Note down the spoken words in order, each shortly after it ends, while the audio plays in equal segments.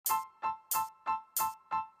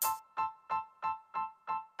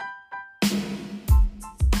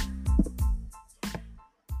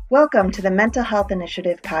Welcome to the Mental Health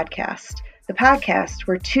Initiative podcast, the podcast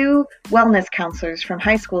where two wellness counselors from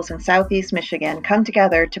high schools in Southeast Michigan come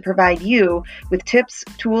together to provide you with tips,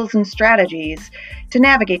 tools, and strategies to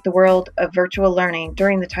navigate the world of virtual learning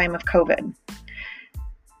during the time of COVID.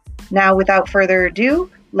 Now, without further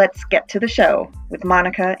ado, let's get to the show with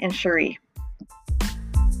Monica and Sherree.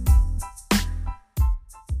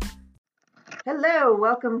 Hello,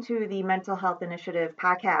 welcome to the Mental Health Initiative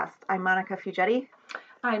podcast. I'm Monica Fugetti.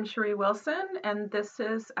 I'm Sherree Wilson, and this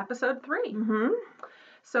is episode 3. Mm-hmm.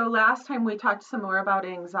 So last time we talked some more about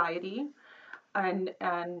anxiety and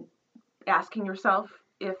asking yourself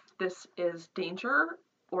if this is danger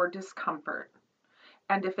or discomfort.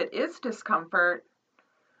 And if it is discomfort,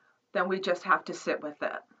 then we just have to sit with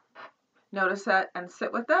it. Notice it and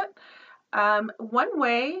sit with it. One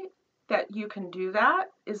way that you can do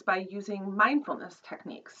that is by using mindfulness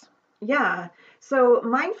techniques. Yeah, so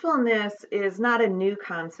mindfulness is not a new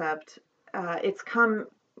concept. It's come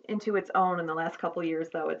into its own in the last couple years,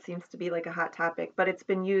 though. It seems to be like a hot topic, but it's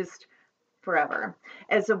been used forever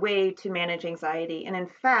as a way to manage anxiety. And in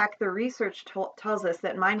fact, the research tells us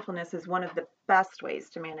that mindfulness is one of the best ways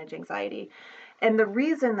to manage anxiety. And the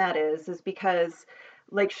reason that is because,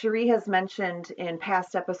 like Sherree has mentioned in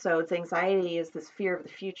past episodes, anxiety is this fear of the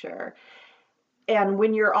future. And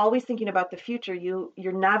when you're always thinking about the future,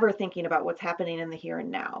 you're never thinking about what's happening in the here and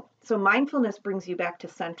now. So mindfulness brings you back to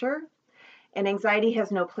center, and anxiety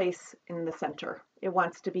has no place in the center. It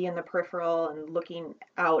wants to be in the peripheral and looking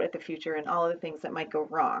out at the future and all of the things that might go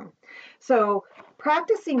wrong. So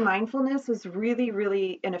practicing mindfulness is really,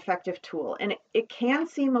 really an effective tool. And it can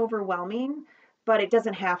seem overwhelming, but it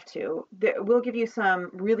doesn't have to. We'll give you some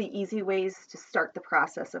really easy ways to start the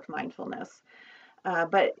process of mindfulness.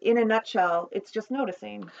 But in a nutshell, it's just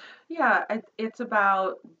noticing. Yeah, it's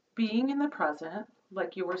about being in the present,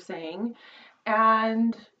 like you were saying.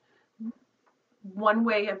 And one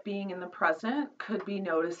way of being in the present could be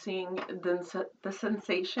noticing the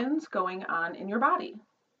sensations going on in your body.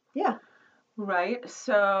 Yeah. Right?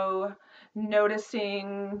 So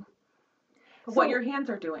noticing what your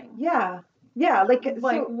hands are doing. Yeah. Yeah. Like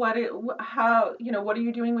how what are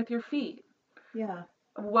you doing with your feet? Yeah.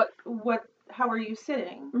 How are you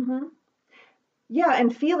sitting? Mm-hmm. Yeah,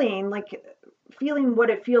 and feeling what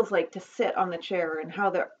it feels like to sit on the chair and how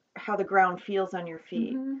the ground feels on your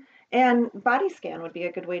feet. Mm-hmm. And body scan would be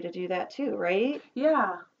a good way to do that too, right?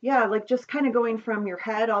 Yeah. Yeah, like just kind of going from your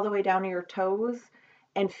head all the way down to your toes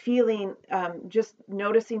and feeling, just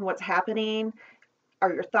noticing what's happening.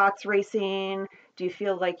 Are your thoughts racing? Do you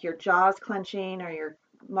feel like your jaw's clenching? Are your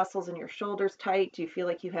muscles in your shoulders tight? Do you feel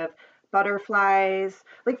like you have butterflies?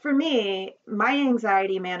 Like for me, my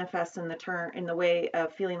anxiety manifests in the way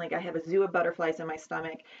of feeling like I have a zoo of butterflies in my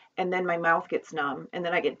stomach, and then my mouth gets numb, and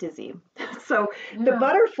then I get dizzy. So the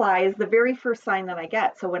butterfly is the very first sign that I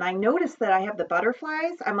get. So when I notice that I have the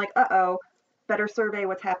butterflies, I'm like, uh-oh, better survey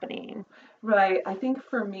what's happening. Right. I think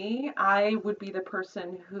for me, I would be the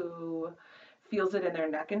person who feels it in their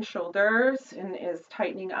neck and shoulders and is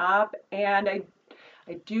tightening up. And I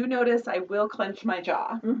do notice I will clench my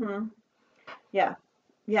jaw. Mm-hmm. Yeah.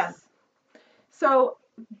 Yeah. So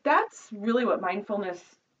that's really what mindfulness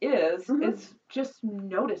is just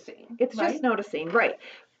noticing. It's right? just noticing. Right.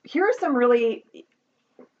 Here are some really,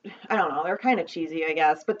 I don't know, they're kind of cheesy, I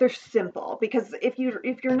guess, but they're simple because if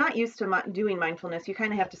you're not used to doing mindfulness, you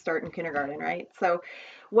kind of have to start in kindergarten, right? So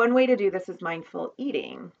one way to do this is mindful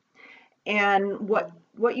eating. And what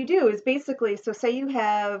you do is basically, so say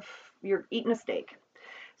you're eating a steak.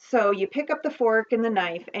 So you pick up the fork and the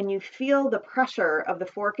knife and you feel the pressure of the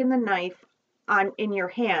fork and the knife in your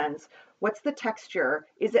hands. What's the texture?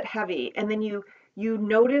 Is it heavy? And then you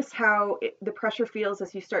notice how the pressure feels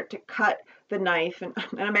as you start to cut the knife. And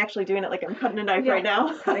I'm actually doing it like I'm cutting a knife right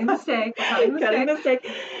now. Cutting the steak. Cutting the steak.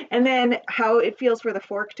 And then how it feels for the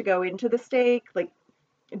fork to go into the steak. Like,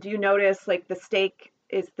 do you notice like the steak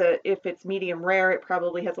if it's medium rare, it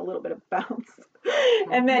probably has a little bit of bounce.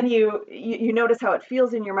 And then you notice how it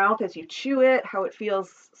feels in your mouth as you chew it, how it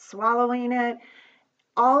feels swallowing it.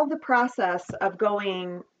 All the process of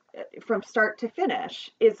going from start to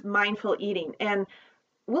finish is mindful eating. And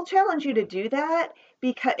we'll challenge you to do that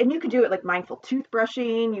and you can do it like mindful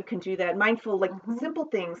toothbrushing, you can do that mindful, like simple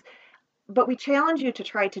things, but we challenge you to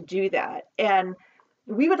try to do that. And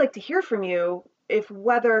we would like to hear from you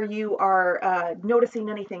whether you are noticing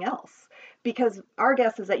anything else, because our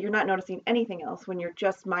guess is that you're not noticing anything else when you're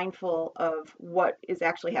just mindful of what is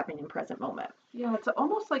actually happening in present moment. Yeah, it's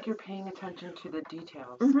almost like you're paying attention to the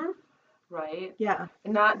details, right? Yeah.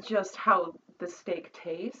 And not just how the steak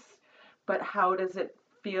tastes, but how does it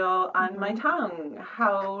feel on my Mm-hmm. tongue?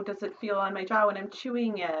 How does it feel on my jaw when I'm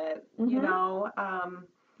chewing it? You Mm-hmm. know,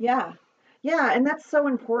 Yeah. Yeah, and that's so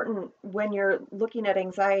important when you're looking at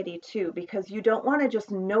anxiety too, because you don't want to just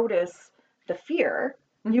notice the fear.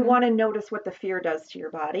 You mhm. want to notice what the fear does to your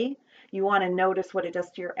body. You want to notice what it does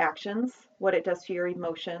to your actions, what it does to your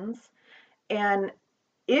emotions. And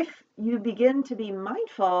if you begin to be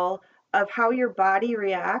mindful of how your body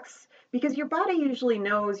reacts, because your body usually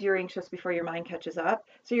knows you're anxious before your mind catches up,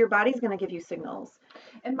 so your body's going to give you signals.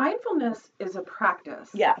 And mindfulness is a practice.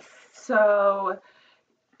 Yes. So,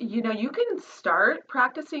 you can start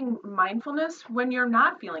practicing mindfulness when you're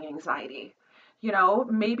not feeling anxiety.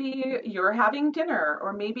 Maybe you're having dinner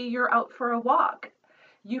or maybe you're out for a walk.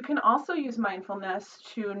 You can also use mindfulness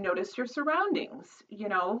to notice your surroundings,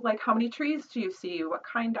 like how many trees do you see? What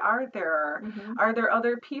kind are there? Hmm. Are there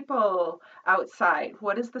other people outside?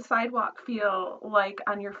 What does the sidewalk feel like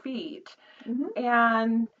on your feet? Hmm.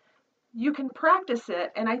 And you can practice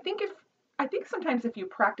it. And I think sometimes if you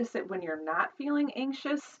practice it when you're not feeling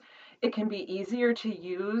anxious, it can be easier to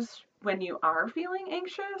use when you are feeling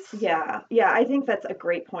anxious. Yeah, yeah, I think that's a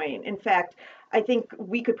great point. In fact, I think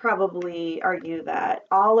we could probably argue that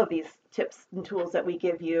all of these tips and tools that we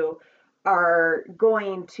give you are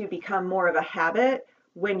going to become more of a habit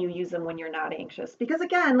when you use them when you're not anxious. Because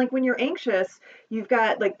again, like when you're anxious, you've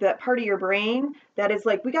got like that part of your brain that is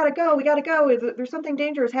like, we gotta go, we gotta go. There's something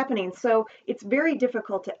dangerous happening. So it's very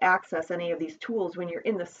difficult to access any of these tools when you're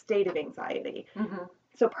in the state of anxiety. Hmm.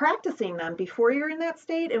 So practicing them before you're in that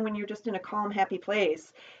state and when you're just in a calm, happy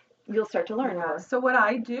place, you'll start to learn Yeah. more. So what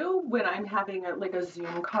I do when I'm having like a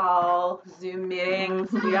Zoom call, Zoom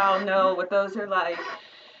meetings, we Mhm. all know what those are like,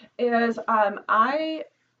 is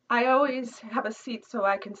I always have a seat so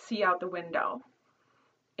I can see out the window.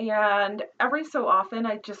 And every so often,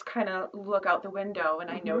 I just kind of look out the window and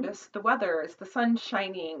I Mhm. notice the weather. Is the sun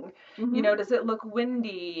shining? Mhm. Does it look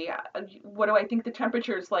windy? What do I think the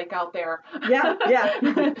temperature's like out there? Yeah, yeah.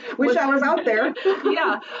 Wish What, I was out there.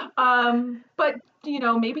 yeah. But,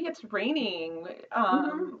 maybe it's raining.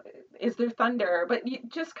 Mhm. Is there thunder? But you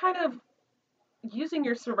just kind of using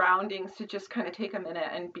your surroundings to just kind of take a minute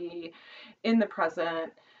and be in the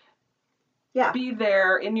present, Yeah. be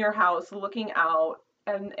there in your house looking out,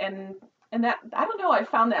 and that, I don't know, I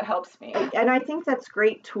found that helps me. And I think that's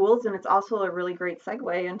great tools, and it's also a really great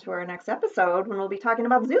segue into our next episode when we'll be talking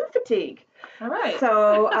about Zoom fatigue. All right.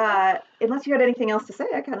 So, unless you had anything else to say,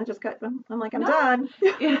 I kind of just cut. I'm like, I'm No. done.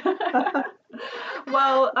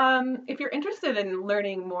 Well, if you're interested in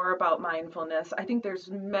learning more about mindfulness, I think there's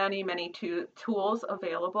many, many tools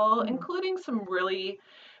available, Mhm. including some really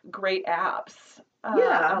great apps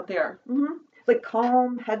Yeah. out there. Hmm. Like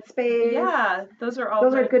Calm, Headspace. Yeah, those are all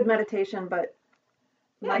Those are great. good meditation, but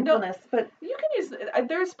Yeah, no, mindfulness. But you can use,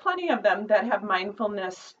 there's plenty of them that have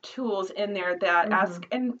mindfulness tools in there that mhm, ask,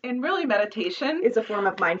 and really meditation. is a form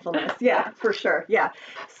of mindfulness. Yeah. Yeah, for sure. Yeah.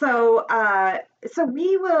 So, so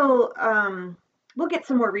we will, we'll get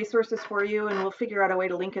some more resources for you, and we'll figure out a way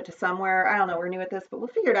to link it to somewhere. I don't know. We're new at this, but we'll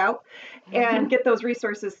figure it out and get those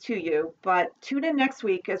resources to you. But tune in next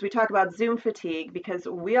week as we talk about Zoom fatigue because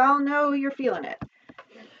we all know you're feeling it.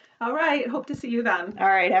 All right. Hope to see you then. All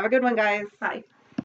right. Have a good one, guys. Bye.